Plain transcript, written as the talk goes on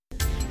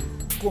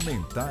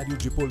Comentário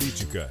de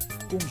Política,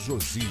 com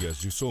Josias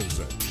de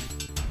Souza.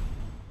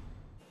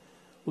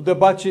 O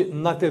debate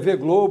na TV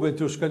Globo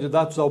entre os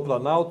candidatos ao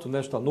Planalto,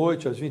 nesta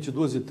noite, às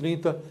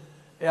 22h30,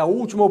 é a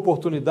última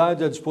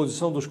oportunidade à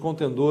disposição dos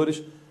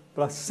contendores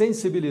para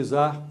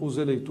sensibilizar os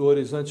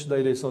eleitores antes da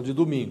eleição de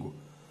domingo.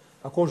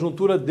 A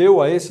conjuntura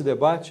deu a esse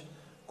debate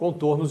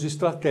contornos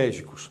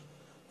estratégicos.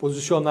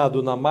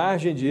 Posicionado na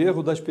margem de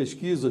erro das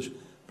pesquisas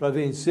para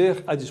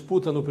vencer a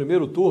disputa no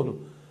primeiro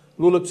turno,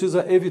 Lula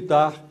precisa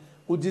evitar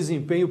o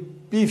desempenho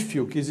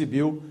pífio que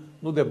exibiu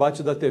no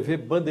debate da TV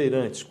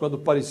Bandeirantes, quando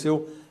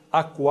pareceu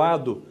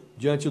acuado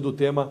diante do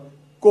tema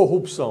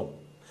corrupção.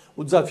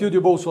 O desafio de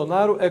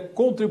Bolsonaro é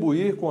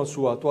contribuir com a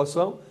sua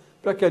atuação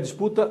para que a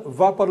disputa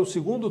vá para o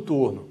segundo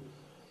turno.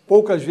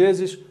 Poucas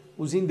vezes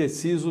os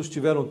indecisos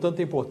tiveram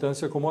tanta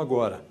importância como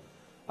agora.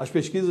 As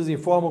pesquisas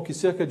informam que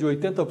cerca de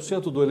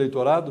 80% do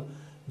eleitorado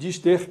diz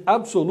ter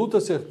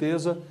absoluta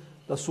certeza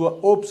da sua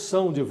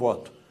opção de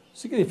voto.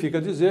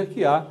 Significa dizer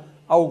que há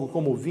algo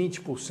como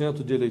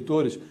 20% de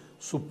eleitores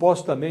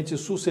supostamente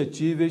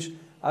suscetíveis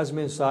às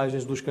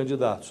mensagens dos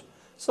candidatos.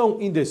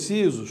 São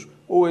indecisos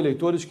ou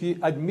eleitores que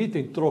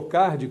admitem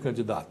trocar de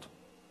candidato.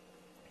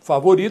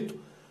 Favorito,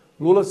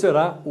 Lula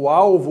será o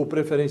alvo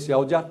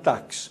preferencial de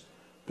ataques.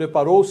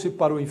 Preparou-se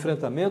para o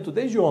enfrentamento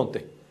desde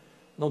ontem.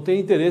 Não tem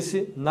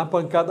interesse na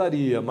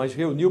pancadaria, mas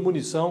reuniu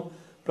munição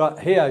para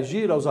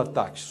reagir aos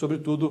ataques,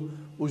 sobretudo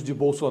os de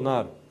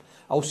Bolsonaro.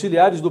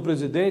 Auxiliares do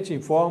presidente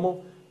informam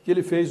que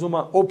ele fez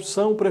uma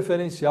opção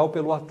preferencial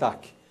pelo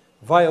ataque.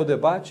 Vai ao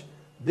debate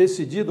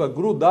decidido a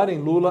grudar em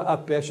Lula a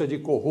pecha de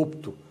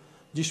corrupto.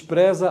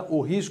 Despreza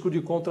o risco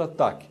de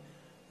contra-ataque.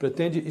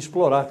 Pretende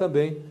explorar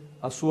também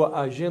a sua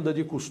agenda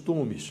de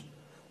costumes.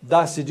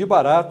 Dá-se de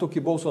barato que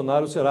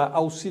Bolsonaro será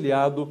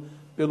auxiliado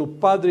pelo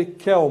padre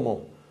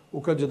Kelmon,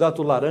 o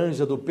candidato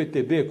laranja do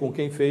PTB, com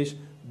quem fez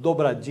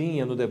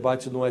dobradinha no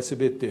debate no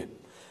SBT.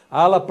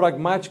 A ala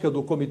pragmática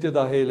do Comitê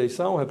da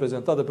Reeleição,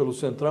 representada pelo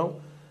Centrão,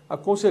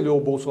 aconselhou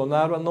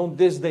Bolsonaro a não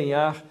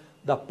desdenhar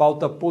da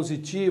pauta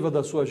positiva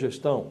da sua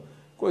gestão,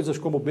 coisas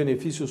como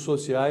benefícios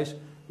sociais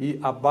e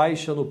a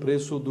baixa no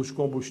preço dos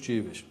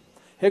combustíveis.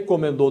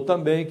 Recomendou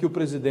também que o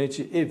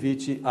presidente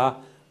evite a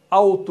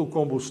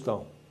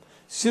autocombustão.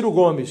 Ciro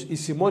Gomes e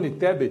Simone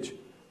Tebet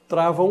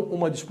travam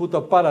uma disputa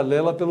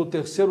paralela pelo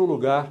terceiro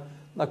lugar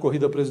na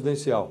corrida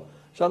presidencial.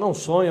 Já não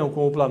sonham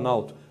com o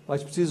Planalto,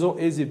 mas precisam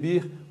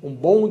exibir um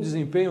bom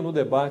desempenho no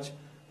debate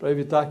para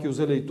evitar que os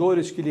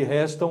eleitores que lhe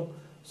restam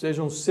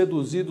sejam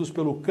seduzidos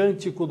pelo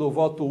cântico do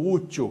voto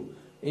útil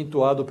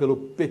entoado pelo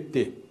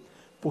PT.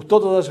 Por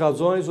todas as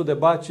razões, o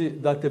debate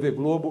da TV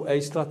Globo é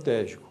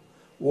estratégico.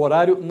 O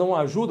horário não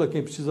ajuda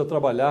quem precisa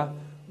trabalhar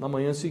na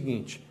manhã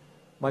seguinte,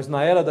 mas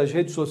na era das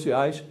redes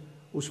sociais,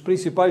 os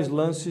principais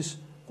lances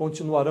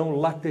continuarão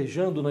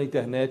latejando na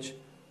internet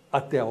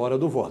até a hora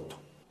do voto.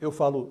 Eu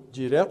falo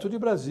direto de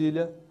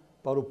Brasília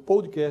para o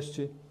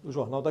podcast do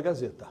Jornal da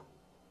Gazeta.